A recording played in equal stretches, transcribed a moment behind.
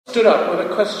stood up with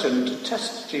a question to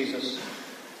test Jesus.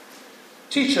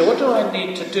 "Teacher, what do I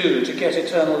need to do to get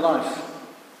eternal life?"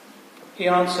 He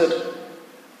answered,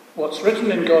 "What's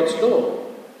written in God's law?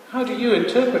 How do you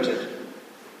interpret it?"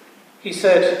 He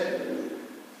said,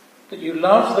 "That you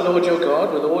love the Lord your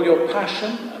God with all your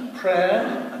passion and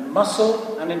prayer and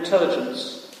muscle and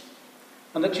intelligence,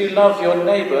 and that you love your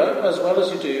neighbour as well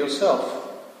as you do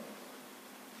yourself."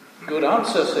 "Good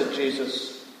answer," said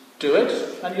Jesus. "Do it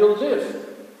and you'll live."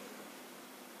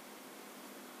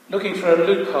 Looking for a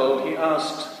loophole, he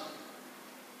asked,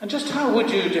 "And just how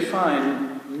would you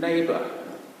define neighbour?"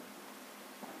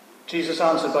 Jesus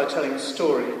answered by telling a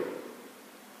story.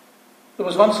 There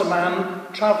was once a man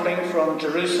travelling from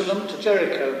Jerusalem to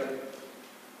Jericho.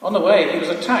 On the way, he was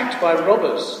attacked by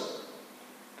robbers.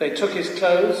 They took his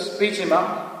clothes, beat him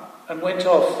up, and went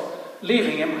off,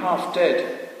 leaving him half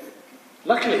dead.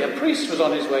 Luckily, a priest was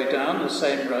on his way down the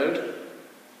same road,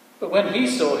 but when he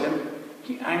saw him,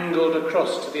 he angled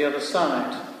across to the other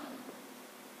side.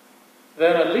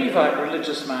 Then a Levite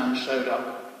religious man showed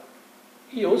up.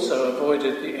 He also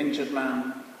avoided the injured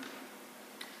man.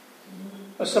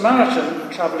 A Samaritan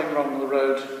travelling along the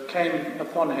road came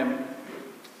upon him.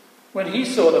 When he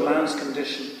saw the man's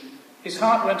condition, his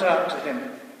heart went out to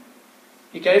him.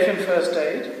 He gave him first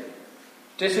aid,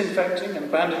 disinfecting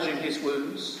and bandaging his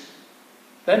wounds.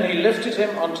 Then he lifted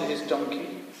him onto his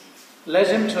donkey, led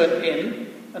him to an inn,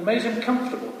 and made him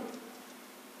comfortable.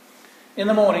 In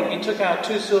the morning he took out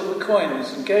 2 silver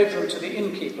coins and gave them to the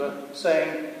innkeeper,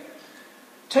 saying,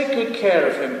 "Take good care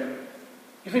of him.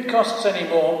 If it costs any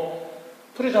more,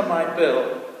 put it on my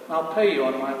bill. I'll pay you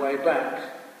on my way back."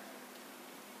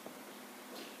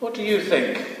 What do you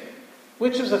think?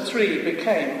 Which of the 3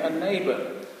 became a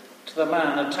neighbour to the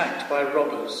man attacked by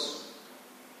robbers?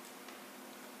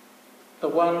 "The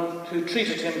one who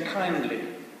treated him kindly,"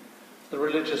 the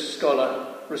religious scholar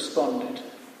responded.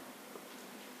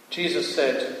 Jesus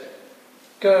said,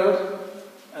 "Go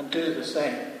and do the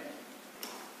same."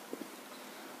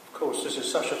 Of course, this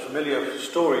is such a familiar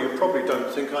story, you probably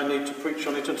don't think I need to preach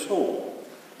on it at all.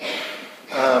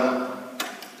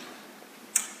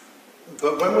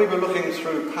 But when we were looking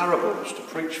through parables to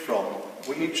preach from,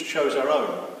 we each chose our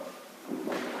own.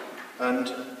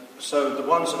 And so the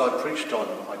ones that I preached on,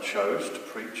 I chose to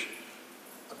preach.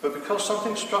 But because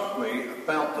something struck me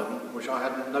about them, which I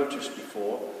hadn't noticed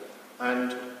before,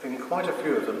 and in quite a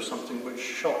few of them, something which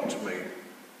shocked me,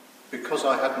 because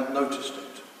I hadn't noticed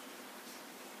it.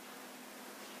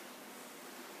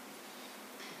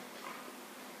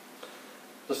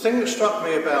 The thing that struck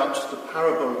me about the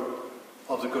parable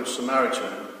of the Good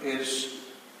Samaritan is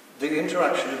the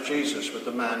interaction of Jesus with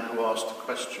the man who asked the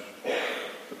question.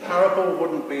 The parable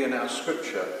wouldn't be in our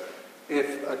scripture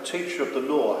if a teacher of the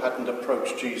law hadn't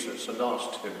approached Jesus and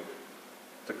asked him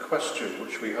the question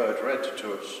which we heard read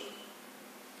to us.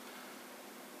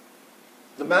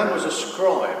 The man was a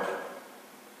scribe.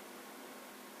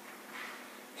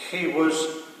 He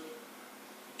was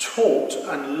taught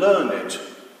and learned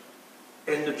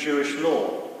in the Jewish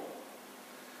law.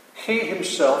 He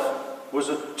himself was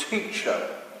a teacher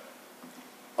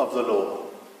of the law.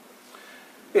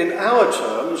 In our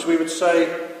terms, we would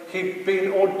say he'd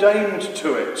been ordained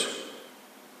to it.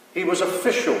 He was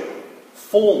official,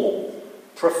 formal,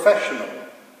 professional.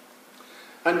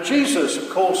 And Jesus, of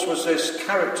course, was this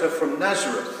character from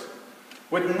Nazareth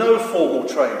with no formal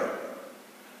training,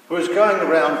 who was going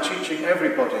around teaching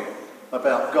everybody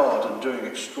about God and doing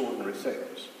extraordinary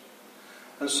things.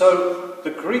 And so the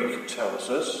Greek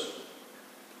tells us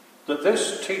that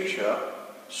this teacher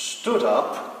stood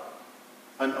up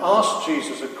and asked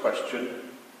Jesus a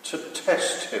question to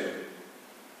test him.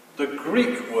 The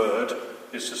Greek word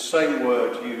is the same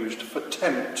word used for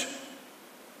tempt.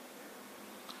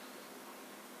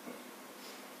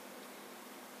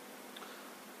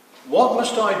 What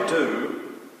must I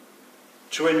do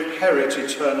to inherit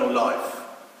eternal life?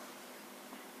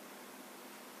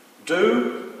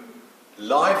 Do,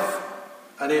 life,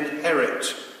 and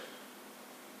inherit.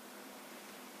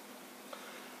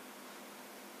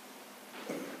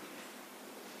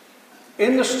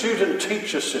 In the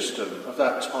student-teacher system of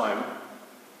that time,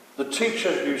 the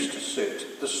teacher used to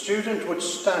sit. The student would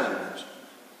stand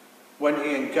when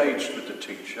he engaged with the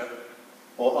teacher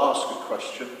or asked a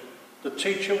question. The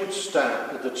teacher would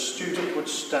stand, the student would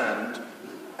stand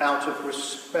out of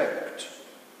respect.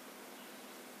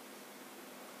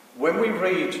 When we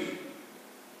read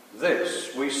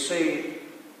this, we see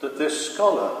that this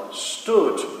scholar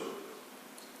stood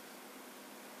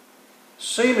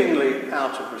seemingly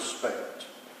out of respect,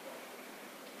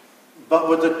 but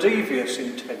with a devious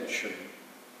intention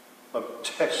of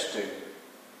testing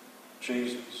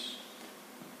Jesus.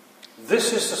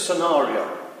 This is the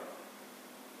scenario.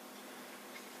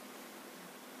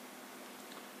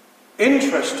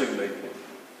 Interestingly,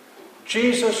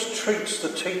 Jesus treats the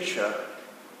teacher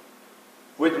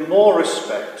with more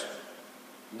respect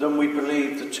than we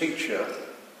believe the teacher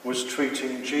was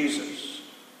treating Jesus.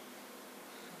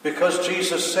 Because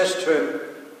Jesus says to him,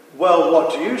 well,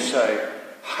 what do you say?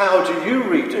 How do you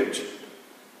read it?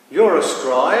 You're a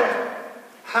scribe.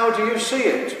 How do you see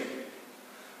it?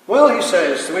 Well, he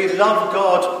says, we love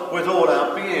God with all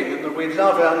our being and that we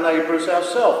love our neighbour as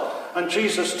ourselves. And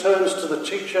Jesus turns to the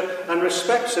teacher and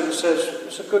respects him and says,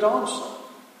 it's a good answer.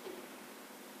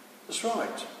 That's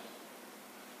right.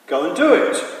 Go and do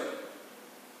it.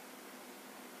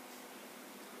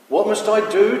 What must I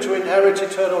do to inherit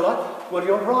eternal life? Well,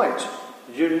 you're right.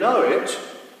 You know it.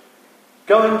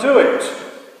 Go and do it.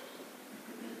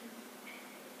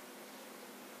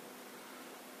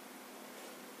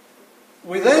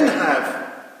 We then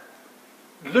have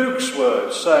Luke's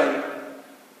words saying,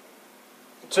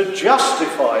 to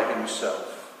justify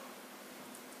himself.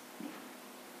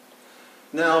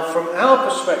 Now, from our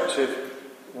perspective,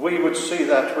 we would see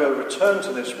that, we'll return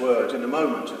to this word in a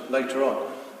moment, later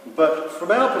on. But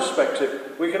from our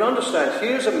perspective, we can understand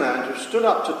here's a man who stood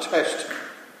up to test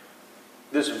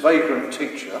this vagrant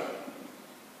teacher,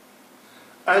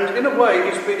 and in a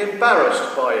way he's been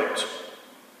embarrassed by it.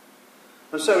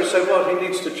 And so we say, well, he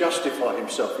needs to justify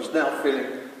himself. He's now feeling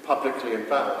publicly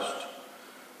embarrassed.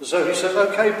 So he says,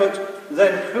 okay, but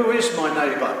then who is my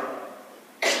neighbour?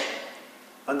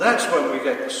 And that's when we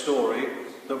get the story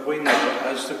that we know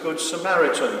as the Good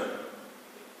Samaritan.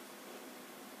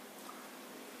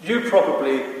 You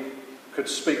probably could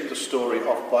speak the story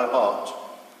off by heart,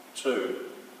 too.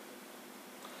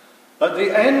 At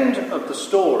the end of the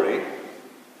story,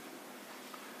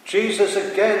 Jesus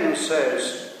again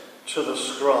says to the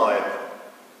scribe,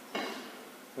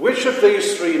 which of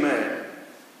these three men,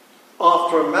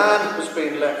 after a man has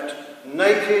been left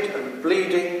naked and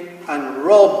bleeding and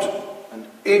robbed and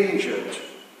injured,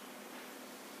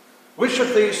 which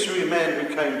of these three men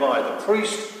who came by, the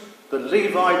priest, the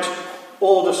Levite,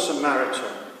 or the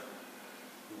Samaritan,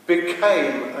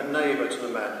 became a neighbour to the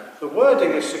man? The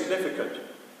wording is significant.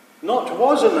 Not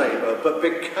was a neighbour, but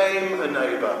became a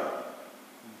neighbour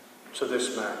to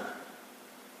this man.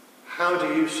 How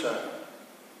do you say?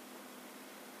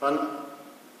 And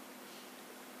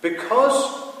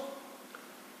because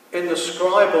in the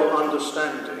scribal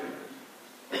understanding,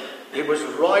 it was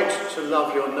right to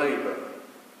love your neighbour,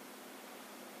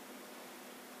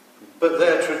 but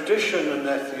their tradition and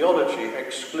their theology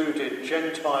excluded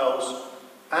Gentiles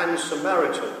and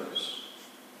Samaritans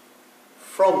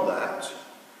from that.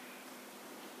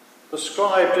 The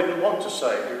scribe didn't want to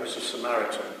say it was a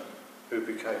Samaritan who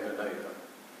became a neighbour.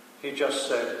 He just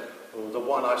said, well, the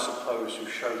one, I suppose, who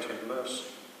showed him mercy.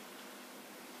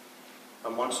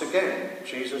 And once again,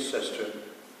 Jesus says to him,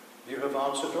 you have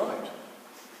answered right.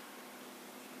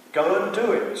 Go and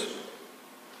do it.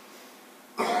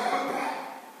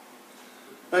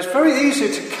 Now, it's very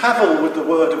easy to cavil with the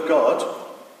Word of God.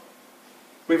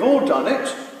 We've all done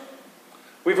it.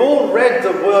 We've all read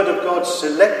the Word of God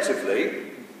selectively.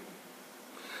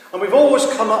 And we've always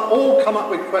come up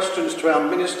with questions to our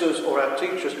ministers or our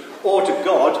teachers or to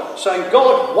God, saying,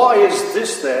 God, why is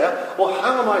this there? Or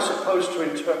how am I supposed to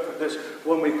interpret this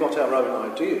when we've got our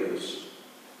own ideas?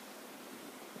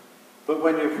 But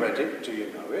when you've read it, do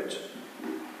you know it?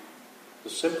 The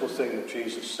simple thing that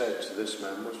Jesus said to this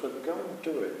man was, well, go and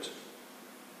do it.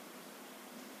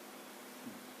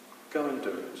 Go and do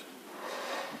it.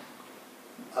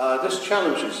 This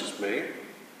challenges me.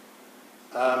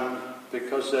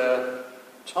 Because there are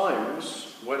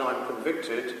times when I'm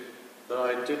convicted that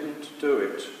I didn't do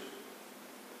it,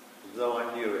 though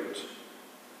I knew it.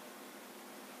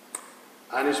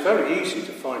 And it's very easy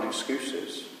to find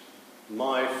excuses.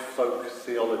 My folk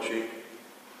theology,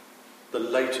 the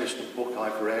latest book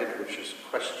I've read, which has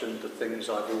questioned the things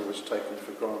I've always taken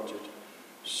for granted.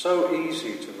 So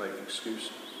easy to make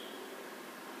excuses.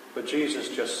 But Jesus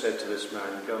just said to this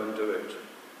man, go and do it.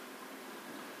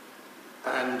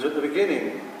 And at the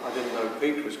beginning, I didn't know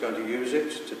Pete was going to use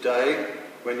it. Today,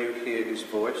 when you hear his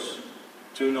voice,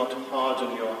 do not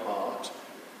harden your heart.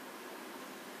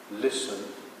 Listen.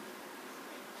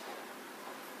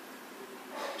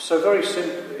 So very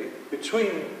simply,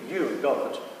 between you and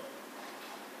God,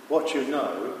 what you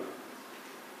know,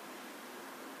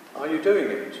 are you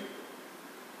doing it?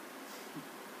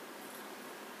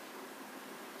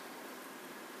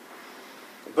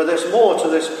 But there's more to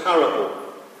this parable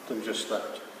than just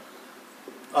that.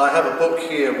 I have a book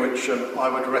here which I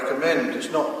would recommend.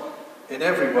 It's not in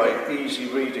every way easy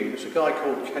reading. It's a guy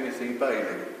called Kenneth E.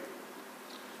 Bailey.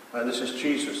 And this is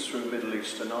Jesus through Middle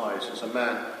Eastern eyes, as a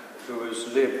man who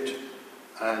has lived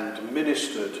and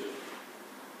ministered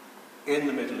in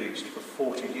the Middle East for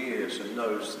 40 years and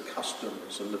knows the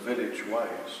customs and the village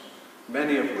ways,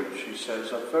 many of which, he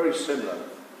says, are very similar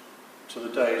to the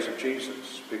days of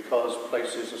Jesus, because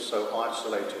places are so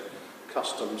isolated,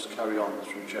 customs carry on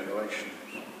through generations.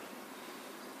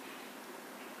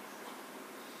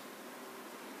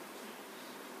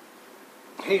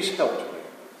 He's helped me.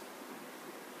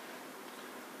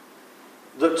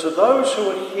 That to those who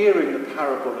are hearing the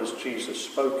parable as Jesus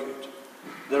spoke it,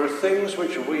 there are things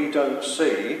which we don't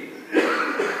see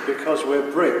because we're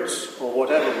Brits or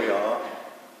whatever we are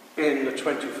in the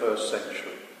 21st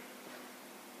century.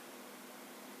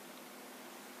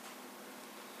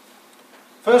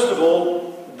 First of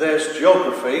all, there's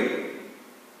geography,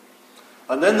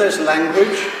 and then there's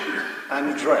language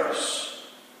and dress,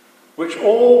 which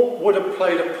all would have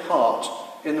played a part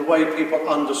in the way people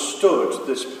understood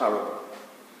this parable.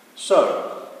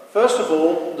 So, first of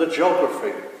all, the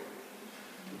geography.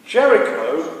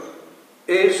 Jericho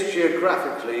is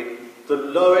geographically the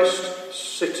lowest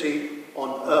city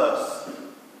on earth,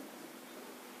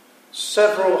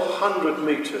 several hundred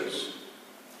metres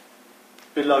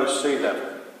below sea level.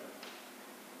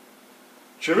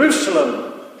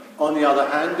 Jerusalem, on the other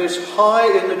hand, is high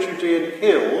in the Judean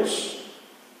hills,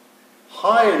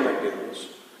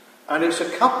 and it's a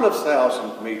couple of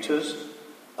thousand metres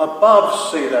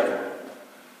above sea level,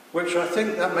 which I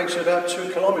think that makes it about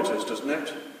 2 kilometres, doesn't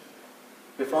it?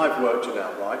 If I've worked it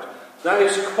out right. That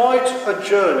is quite a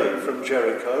journey from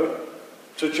Jericho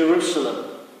to Jerusalem.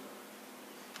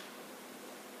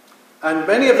 And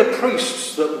many of the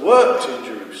priests that worked in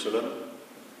Jerusalem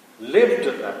lived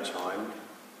at that time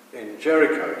in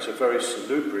Jericho. It's a very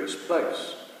salubrious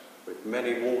place with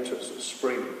many waters and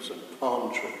springs and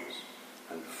palm trees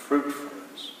and fruit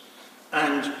trees.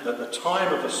 And at the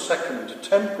time of the second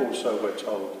temple, so we're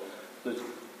told,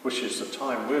 which is the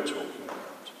time we're talking about,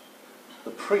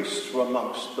 the priests were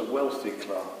amongst the wealthy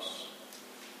class.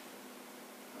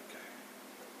 Okay.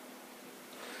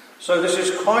 So this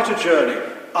is quite a journey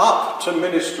up to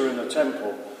minister in the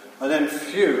temple, and then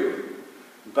few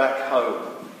back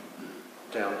home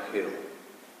downhill.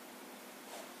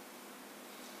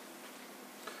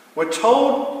 We're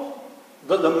told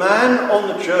that the man on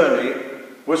the journey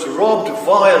was robbed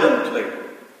violently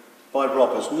by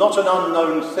robbers. Not an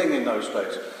unknown thing in those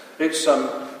days.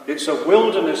 It's a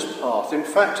wilderness path. In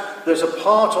fact, there's a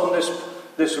part on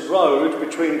this road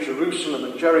between Jerusalem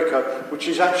and Jericho which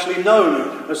is actually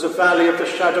known as the Valley of the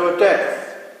Shadow of Death.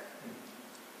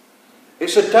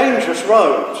 It's a dangerous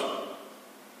road.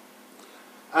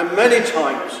 And many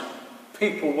times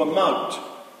people were mugged.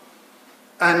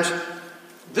 And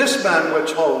this man, we're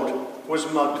told,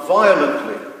 was mugged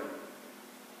violently.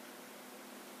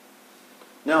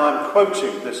 Now I'm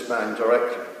quoting this man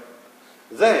directly.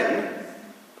 Then,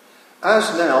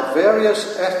 as now,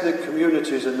 various ethnic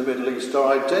communities in the Middle East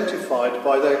are identified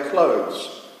by their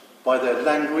clothes, by their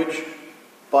language,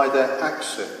 by their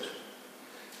accent.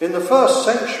 In the first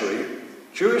century,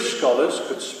 Jewish scholars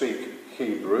could speak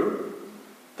Hebrew.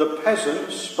 The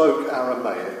peasants spoke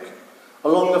Aramaic.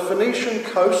 Along the Phoenician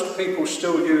coast, people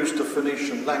still used the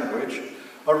Phoenician language.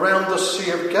 Around the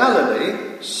Sea of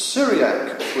Galilee,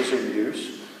 Syriac was in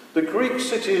use. The Greek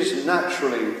cities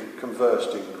naturally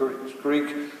conversed in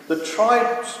Greek. The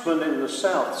tribesmen in the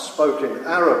south spoke in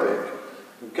Arabic.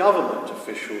 Government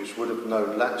officials would have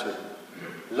known Latin.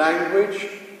 Language,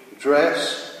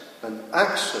 dress, and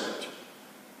accent.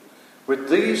 With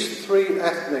these three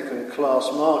ethnic and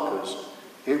class markers,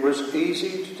 it was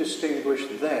easy to distinguish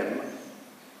them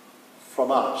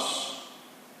from us.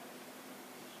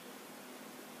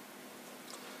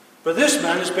 But this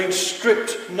man has been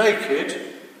stripped naked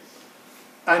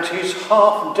and he's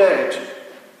half dead.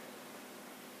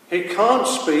 He can't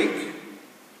speak.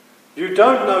 You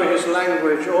don't know his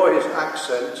language or his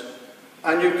accent,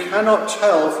 and you cannot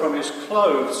tell from his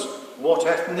clothes what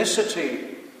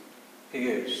ethnicity he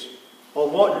is or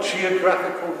what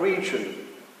geographical region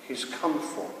he's come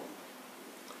from.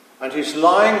 And he's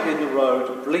lying in the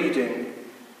road, bleeding,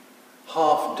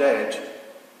 half dead.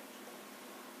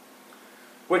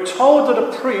 We're told that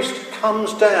a priest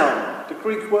comes down. The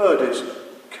Greek word is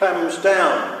comes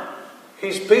down.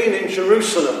 He's been in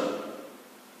Jerusalem.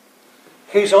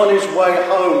 He's on his way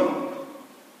home.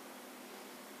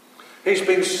 He's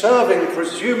been serving,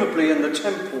 presumably, in the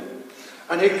temple.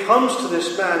 And he comes to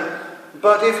this man.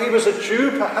 But if he was a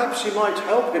Jew, perhaps he might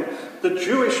help him. The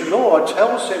Jewish law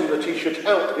tells him that he should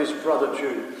help his brother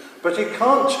Jew. But he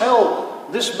can't tell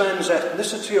this man's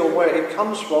ethnicity or where he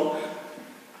comes from.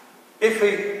 If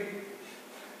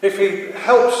If he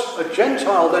helps a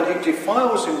Gentile, then he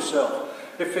defiles himself.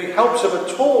 If he helps him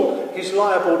at all, he's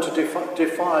liable to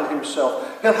defile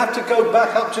himself. He'll have to go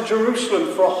back up to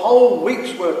Jerusalem for a whole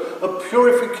week's worth of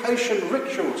purification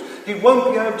rituals. He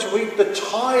won't be able to eat the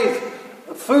tithe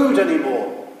food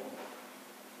anymore.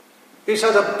 He's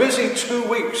had a busy 2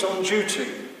 weeks on duty.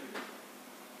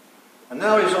 And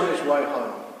now he's on his way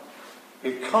home.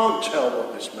 He can't tell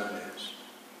what this man is.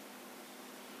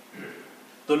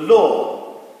 The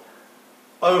law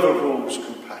overrules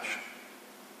compassion.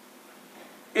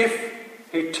 If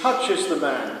he touches the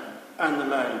man and the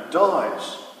man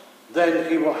dies,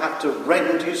 then he will have to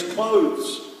rend his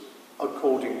clothes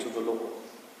according to the law.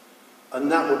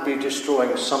 And that would be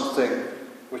destroying something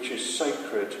which is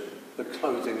sacred, the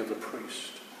clothing of the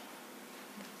priest.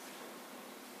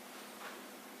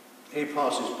 He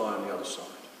passes by on the other side.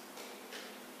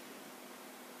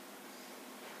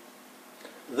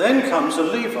 Then comes a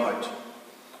Levite.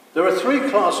 There are 3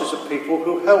 classes of people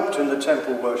who helped in the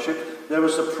temple worship. There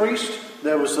was the priest,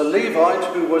 there was the Levite,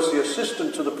 who was the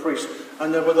assistant to the priest,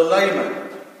 and there were the laymen.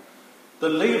 The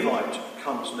Levite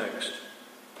comes next.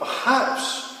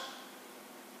 Perhaps,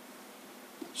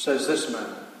 says this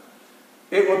man,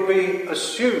 it would be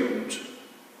assumed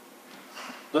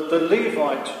that the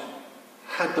Levite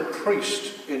had the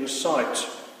priest in sight.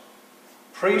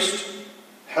 Priest,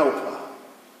 helper.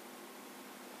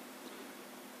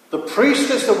 The priest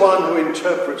is the one who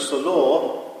interprets the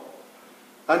law,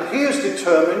 and he is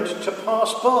determined to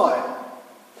pass by.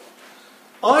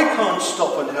 I can't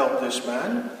stop and help this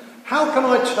man. How can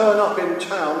I turn up in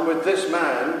town with this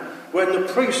man when the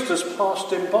priest has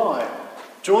passed him by?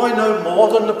 Do I know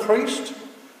more than the priest?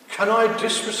 Can I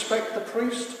disrespect the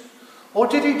priest? Or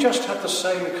did he just have the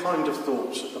same kind of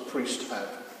thoughts that the priest had?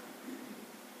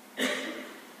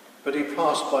 But he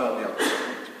passed by on the other side.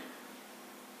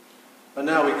 And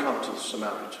now we come to the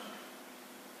Samaritan.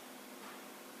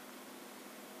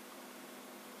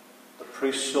 The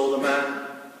priest saw the man,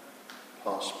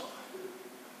 passed by.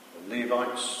 The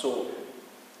Levites saw him,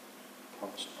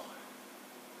 passed by.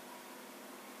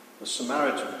 The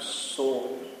Samaritans saw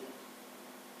him.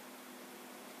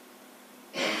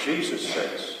 And Jesus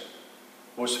says,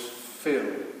 was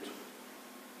filled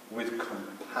with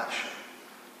compassion.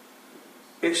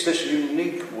 It's this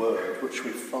unique word which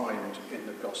we find in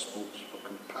the Gospels for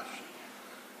compassion.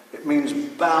 It means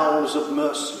bowels of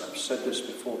mercy. I've said this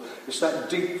before. It's that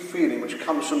deep feeling which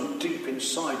comes from deep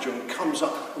inside you and comes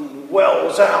up and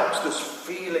wells out, this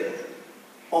feeling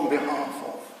on behalf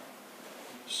of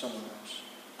someone else.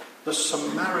 The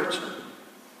Samaritan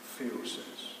feels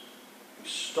this. He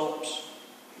stops,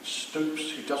 he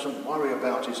stoops, he doesn't worry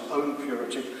about his own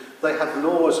purity. They have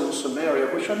laws in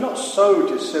Samaria which are not so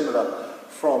dissimilar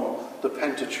from the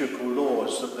Pentateuchal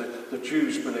laws that the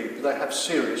Jews believe. They have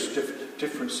serious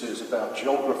differences about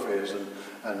geographies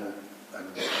and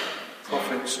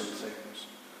prophets and things.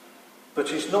 But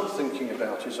he's not thinking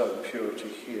about his own purity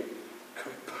here.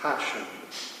 Compassion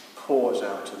pours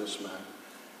out to this man.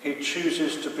 He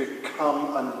chooses to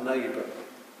become a neighbour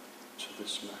to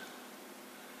this man.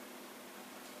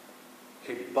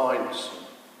 He binds him.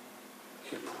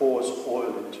 He pours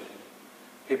oil into him.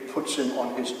 He puts him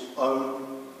on his own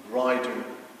riding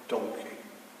donkey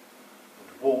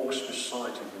and walks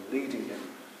beside him, leading him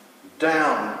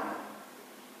down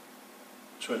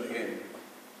to an inn.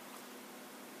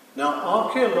 Now,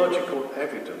 archaeological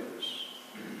evidence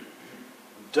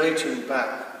dating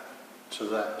back to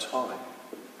that time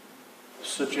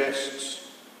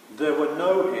suggests there were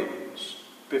no inns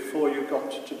before you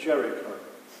got to Jericho.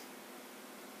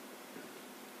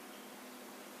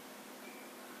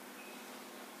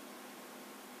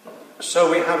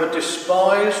 So we have a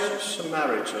despised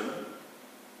Samaritan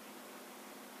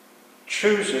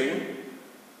choosing,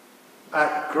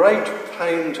 at great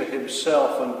pain to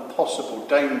himself and possible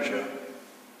danger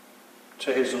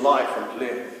to his life and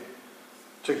limb,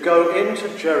 to go into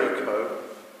Jericho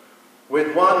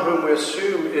with one whom we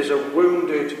assume is a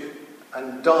wounded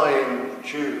and dying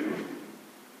Jew,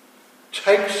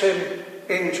 takes him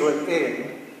into an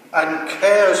inn and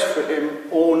cares for him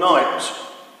all night,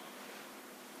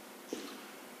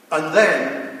 and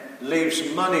then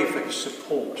leaves money for his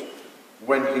support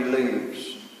when he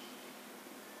leaves.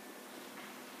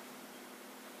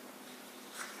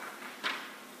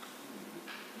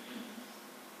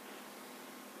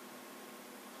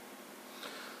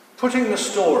 Putting the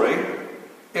story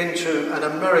into an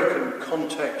American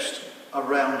context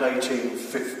around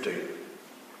 1850.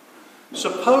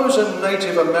 Suppose a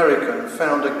Native American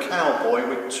found a cowboy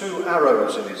with 2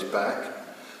 arrows in his back,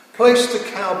 placed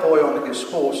the cowboy on his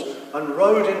horse and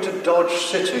rode into Dodge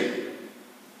City.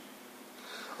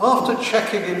 After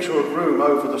checking into a room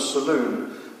over the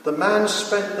saloon, the man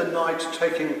spent the night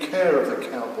taking care of the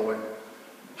cowboy.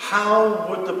 How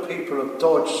would the people of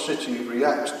Dodge City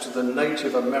react to the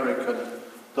Native American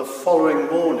the following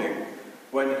morning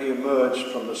when he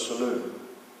emerged from the saloon?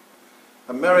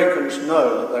 Americans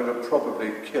know that they would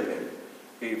probably kill him,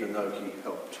 even though he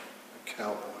helped a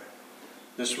cowboy.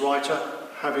 This writer,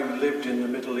 having lived in the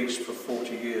Middle East for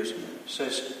 40 years,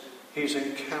 says he's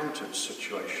encountered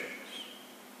situations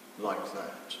like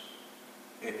that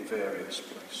in various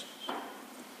places.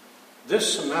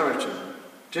 This Samaritan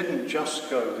didn't just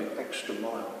go the extra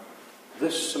mile.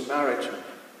 This Samaritan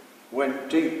went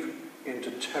deep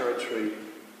into territory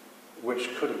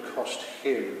which could have cost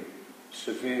him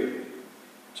severely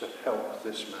to help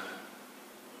this man.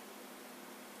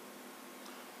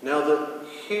 Now the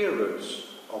hearers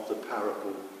of the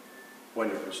parable, when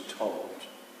it was told,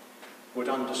 would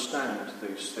understand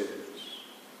these things.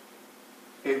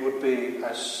 It would be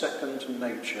as second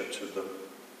nature to them.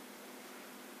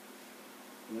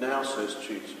 Now, says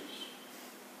Jesus,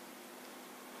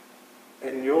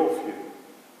 in your view,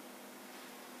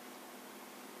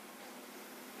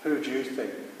 who do you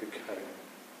think became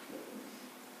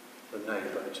the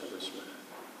neighbour to this man?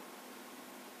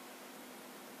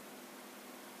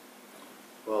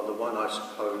 Well, the one, I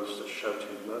suppose, that showed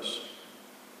him mercy.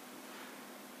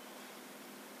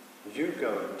 You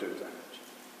go and do that,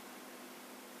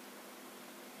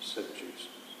 said Jesus.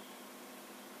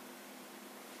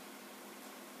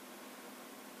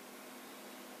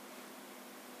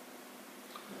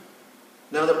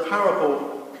 Now the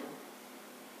parable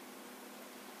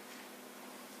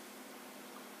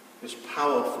is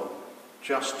powerful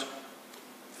just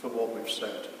for what we've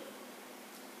said.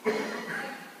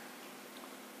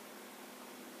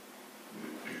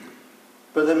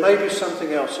 But there may be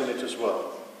something else in it as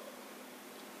well.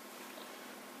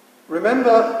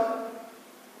 Remember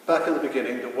back at the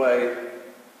beginning the way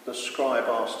the scribe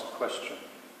asked the question,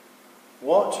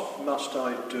 what must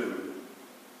I do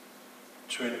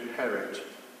to inherit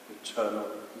eternal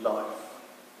life?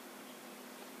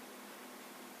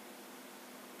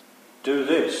 Do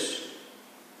this,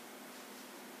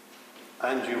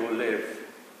 and you will live.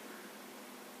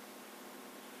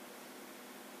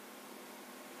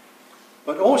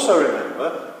 But also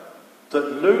remember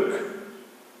that Luke,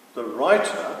 the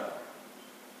writer,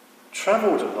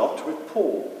 travelled a lot with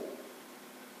Paul.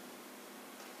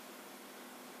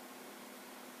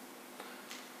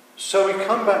 So we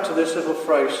come back to this little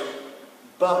phrase,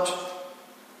 but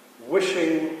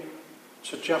wishing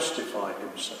to justify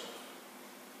himself.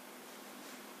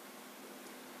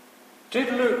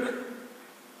 Could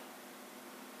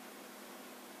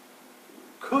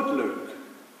Luke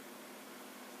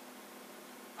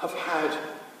have had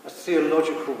a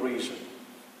theological reason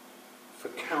for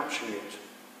couching it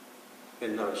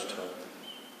in those terms?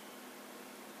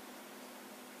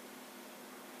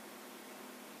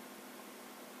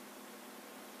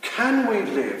 Can we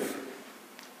live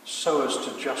so as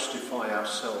to justify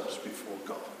ourselves before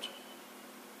God,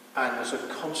 and as a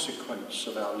consequence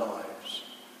of our lives,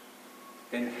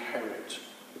 inherit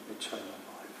eternal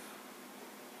life?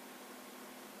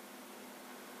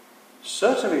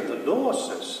 Certainly the law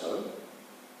says so.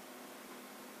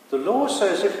 The law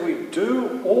says if we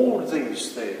do all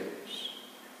these things,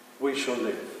 we shall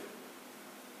live.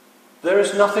 There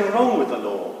is nothing wrong with the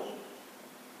law.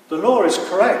 The law is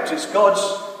correct. It's God's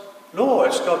law.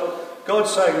 It's God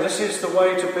saying this is the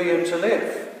way to be and to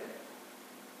live.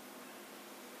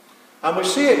 And we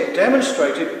see it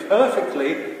demonstrated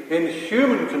perfectly in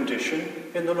human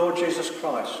condition in the Lord Jesus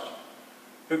Christ,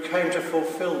 who came to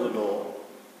fulfill the law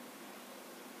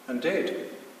and did.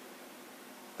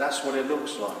 That's what it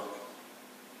looks like.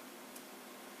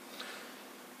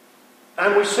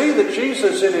 And we see that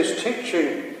Jesus in his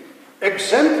teaching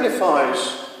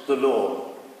exemplifies the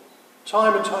law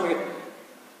time and time again.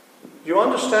 You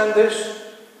understand this?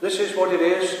 This is what it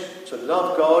is to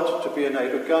love God, to be a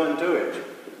neighbour. Go and do it.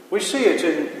 We see it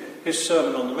in his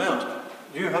Sermon on the Mount.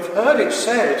 You have heard it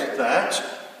said that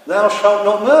thou shalt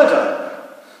not murder.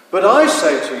 But I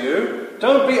say to you,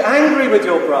 don't be angry with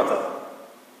your brother.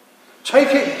 Take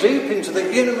it deep into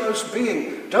the innermost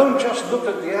being. Don't just look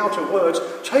at the outer words.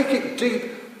 Take it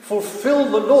deep. Fulfill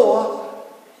the law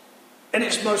in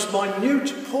its most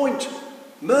minute point.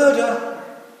 Murder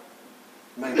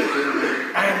may begin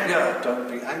with anger. Don't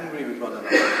be angry with one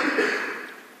another.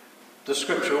 The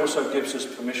scripture also gives us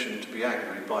permission to be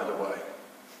angry, by the way.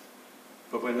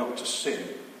 But we're not to sin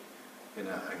in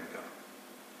our anger.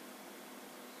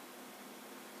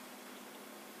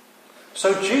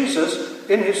 So Jesus,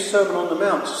 in his Sermon on the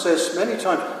Mount, says many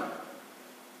times,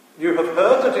 you have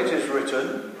heard that it is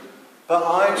written, But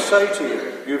I say to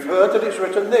you, you've heard that it's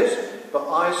written this, but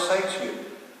I say to you,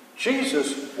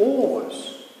 Jesus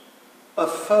always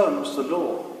affirms the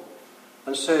law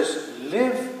and says,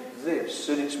 live this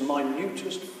in its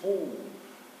minutest form,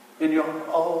 in your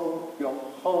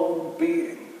whole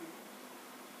being.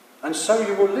 And so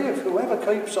you will live. Whoever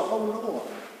keeps the whole law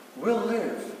will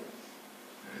live.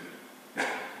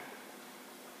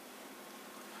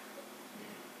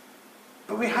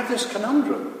 But we have this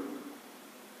conundrum.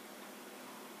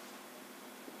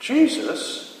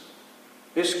 Jesus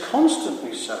is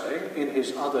constantly saying in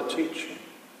his other teaching,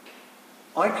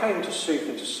 I came to seek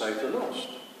and to save the lost.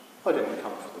 I didn't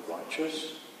come for the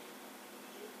righteous.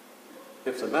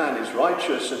 If the man is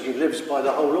righteous and he lives by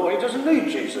the whole law, he doesn't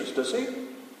need Jesus, does he?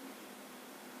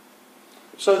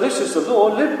 So this is the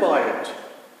law, live by it.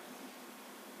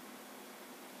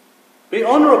 Be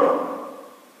honourable.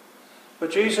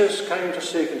 But Jesus came to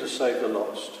seek and to save the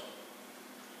lost.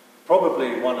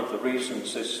 Probably one of the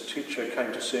reasons this teacher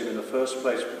came to see him in the first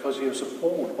place, because he was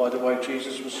appalled by the way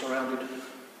Jesus was surrounded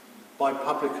by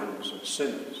publicans and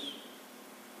sinners,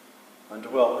 and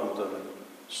welcomed them and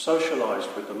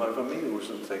socialised with them over meals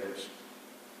and things.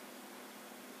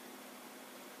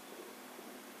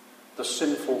 The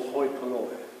sinful hoi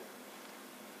polloi.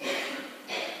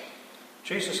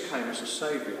 Jesus came as a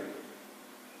saviour.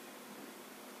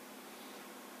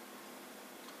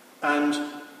 And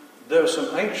there are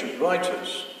some ancient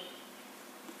writers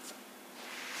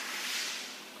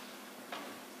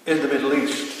in the Middle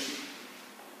East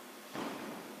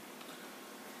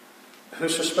who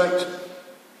suspect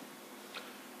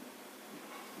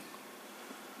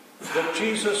that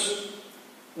Jesus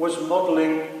was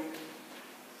modelling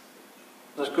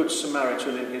the Good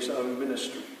Samaritan in his own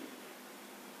ministry.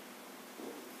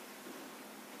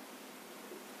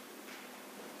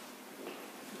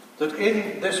 That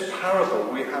in this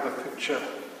parable we have a picture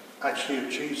actually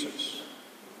of Jesus,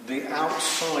 the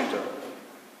outsider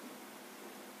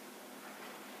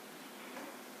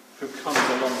who comes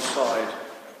alongside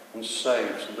and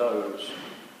saves those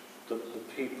that the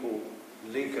people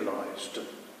legalised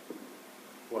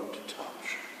want to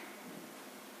touch.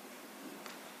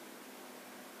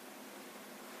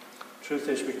 Truth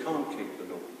is, we can't keep the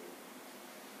law.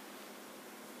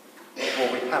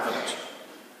 Or we haven't,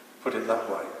 put it that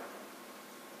way.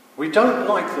 We don't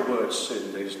like the word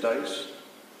sin these days,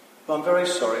 but I'm very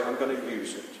sorry, I'm going to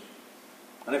use it.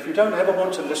 And if you don't ever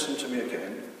want to listen to me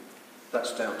again,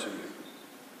 that's down to you.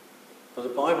 But the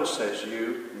Bible says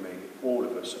you, me, all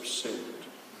of us have sinned.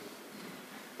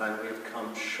 And we have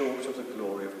come short of the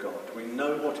glory of God. We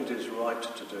know what it is right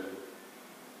to do.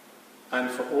 And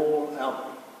for all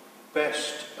our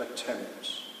best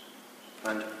attempts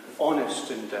and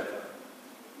honest endeavour,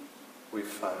 we've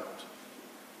failed.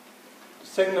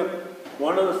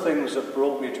 One of the things that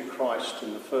brought me to Christ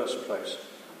in the first place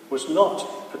was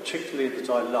not particularly that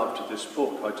I loved this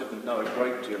book. I didn't know a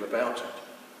great deal about it.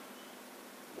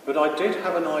 But I did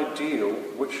have an ideal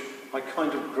which I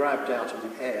kind of grabbed out of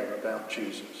the air about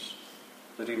Jesus,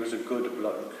 that he was a good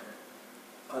bloke.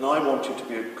 And I wanted to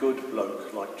be a good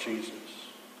bloke like Jesus.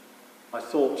 I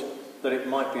thought that it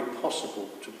might be possible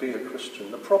to be a Christian.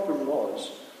 The problem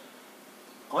was,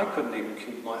 I couldn't even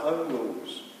keep my own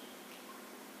rules,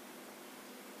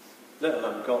 let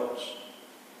alone God's.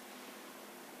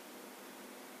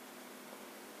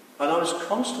 And I was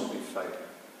constantly failing,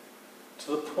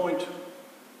 to the point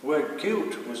where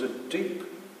guilt was a deep,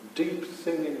 deep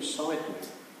thing inside me,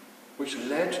 which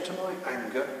led to my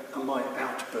anger and my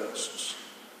outbursts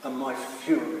and my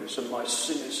furies and my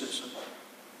cynicism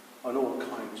and all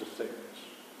kinds of things.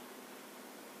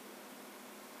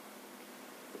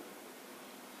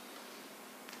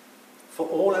 For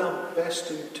all our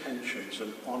best intentions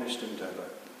and honest endeavour,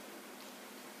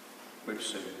 we've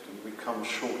sinned and we come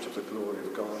short of the glory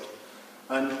of God.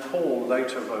 And Paul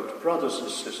later wrote, brothers and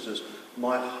sisters,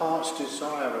 my heart's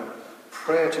desire and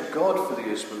prayer to God for the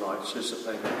Israelites is that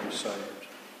they may be saved.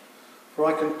 For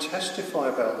I can testify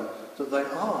about them that they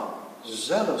are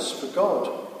zealous for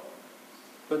God,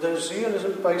 but their zeal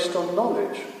isn't based on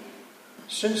knowledge.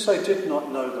 Since they did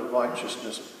not know the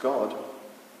righteousness of God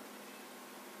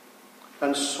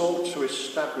and sought to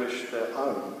establish their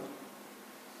own,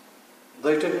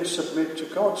 they didn't submit to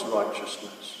God's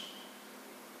righteousness.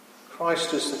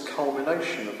 Christ is the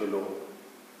culmination of the law,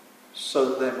 so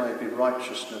that there may be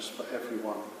righteousness for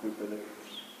everyone who believes.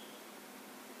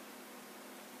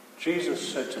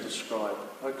 Jesus said to the scribe,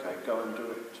 okay, go and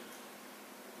do it.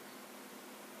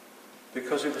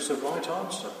 Because it was the right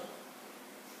answer.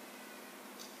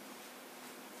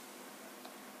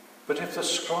 But if the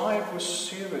scribe was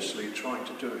seriously trying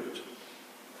to do it,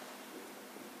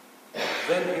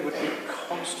 then he would be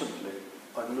constantly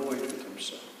annoyed with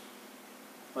himself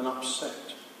and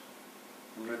upset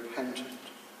and repentant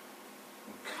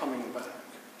and coming back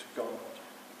to God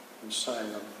and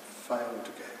saying, I've failed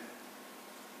again.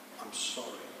 I'm sorry.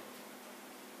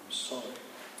 I'm sorry.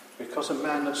 Because a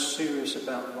man that's serious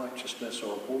about righteousness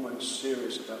or a woman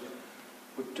serious about it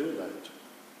would do that.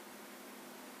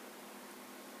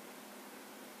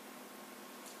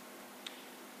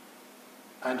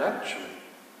 And actually,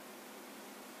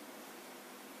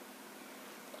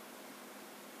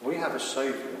 we have a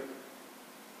Saviour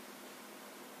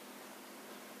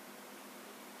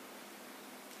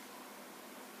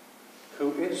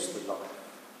who is the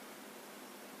life,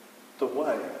 the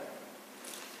way,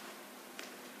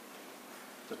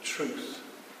 the truth,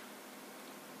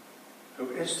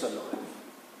 who is the life.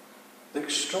 The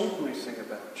extraordinary thing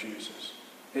about Jesus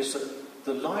is that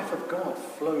the life of God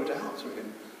flowed out through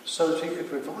him so that he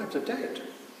could revive the dead.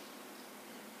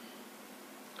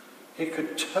 He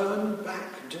could turn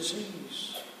back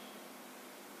disease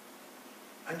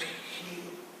and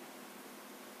heal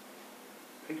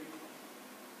people.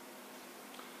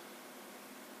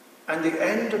 And the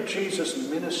end of Jesus'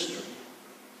 ministry,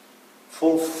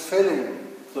 fulfilling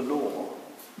the law,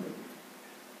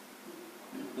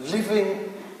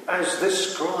 living as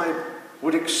this scribe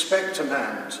would expect a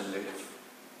man to live,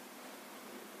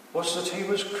 was that he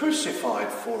was crucified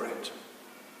for it.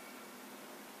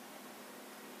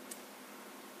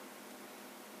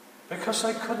 Because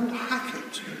they couldn't hack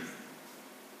it.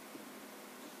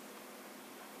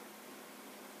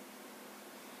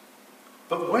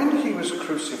 But when he was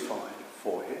crucified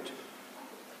for it,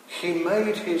 he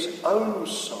made his own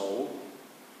soul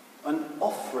an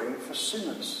offering for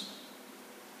sinners.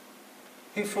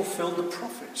 He fulfilled the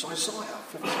prophets, Isaiah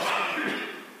 53.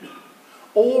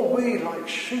 All we like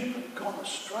sheep have gone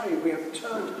astray. We have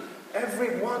turned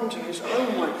every one to his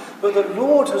own way. But the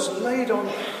Lord has laid on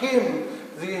him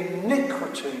the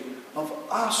iniquity of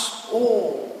us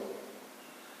all.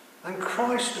 And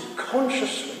Christ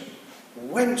consciously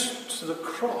went to the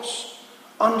cross,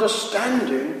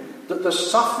 understanding that the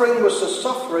suffering was the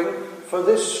suffering for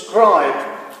this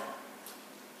scribe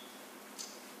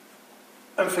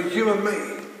and for you and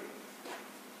me.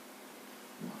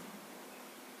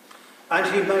 And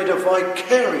he made a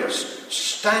vicarious,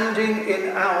 standing in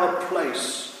our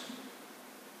place,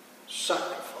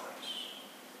 sacrifice.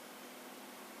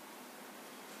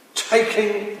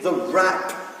 Taking the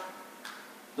rap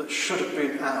that should have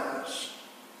been ours.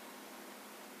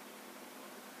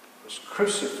 Was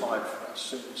crucified for our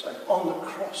sins. And on the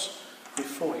cross,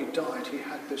 before he died, he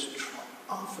had this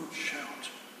triumphant shout.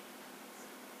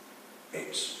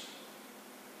 It's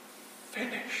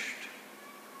finished.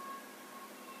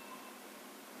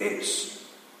 It's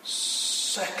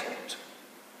settled.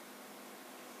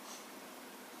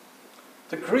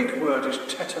 The Greek word is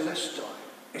tetelestai.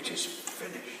 It is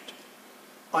finished.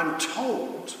 I'm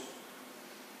told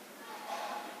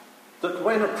that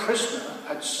when a prisoner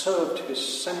had served his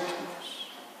sentence,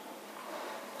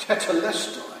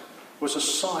 tetelestai was a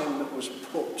sign that was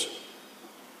put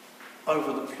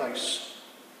over the place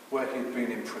where he'd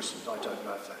been imprisoned. I don't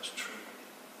know if that's true.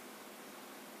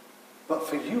 But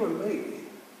for you and me,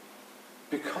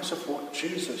 because of what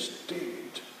Jesus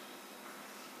did,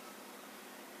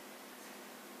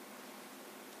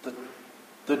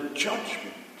 the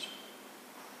judgment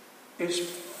is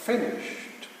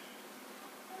finished.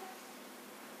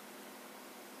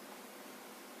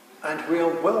 And we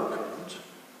are welcomed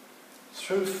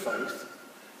through faith,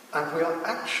 and we are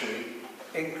actually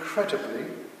incredibly,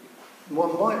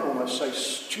 one might almost say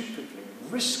stupidly,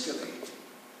 riskily,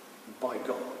 by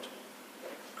God,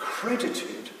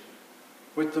 credited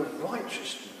with the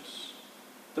righteousness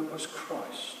that was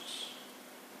Christ's.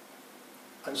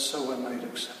 And so we're made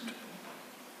acceptable.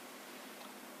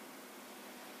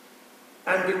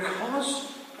 And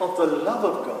because of the love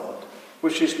of God,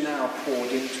 which is now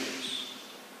poured into us,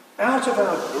 out of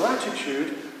our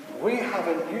gratitude, we have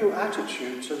a new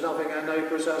attitude to loving our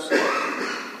neighbour as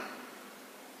ourselves.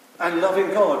 And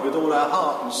loving God with all our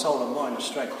heart and soul and mind and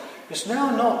strength. It's now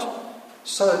not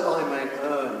so that I may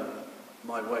earn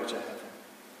my way to heaven.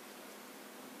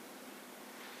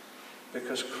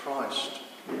 Because Christ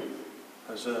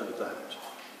has earned that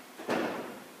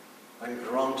and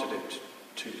granted it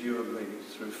to you and me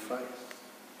through faith.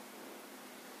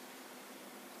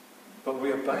 But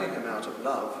we obey him out of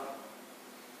love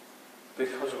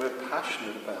because we're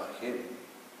passionate about him.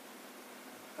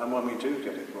 And when we do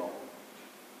get it wrong,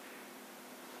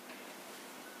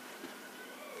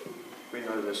 we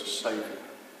know there's a Saviour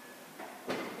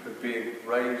who, being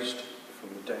raised from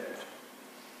the dead,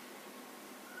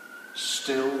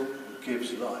 still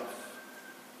gives life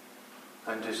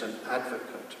and is an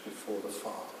advocate before the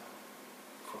Father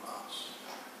for us.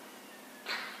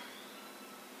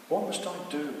 What must I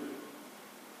do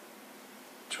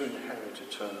to inherit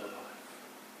eternal life?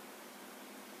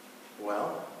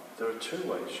 Well, there are two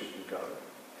ways you can go.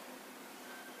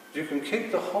 You can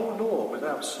keep the whole law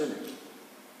without sinning,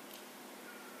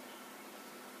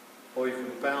 or you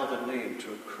can bow the knee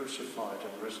to a crucified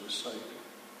and risen Saviour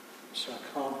and say,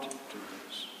 I can't do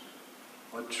this.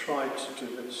 I tried to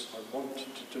do this. I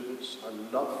wanted to do this. I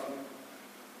love you.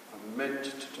 I meant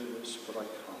to do this, but I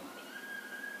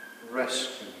can't.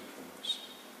 Rescue me from this.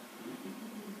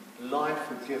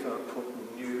 Life and giver,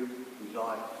 put new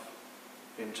life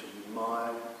into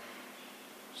my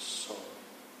soul.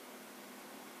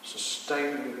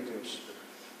 Sustain me with your Spirit.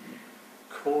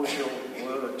 Cause your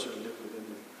word to live within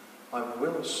me. I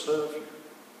will serve you,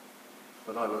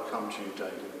 but I will come to you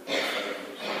daily with my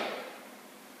failures.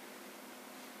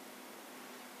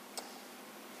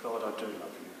 God, I do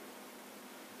love you.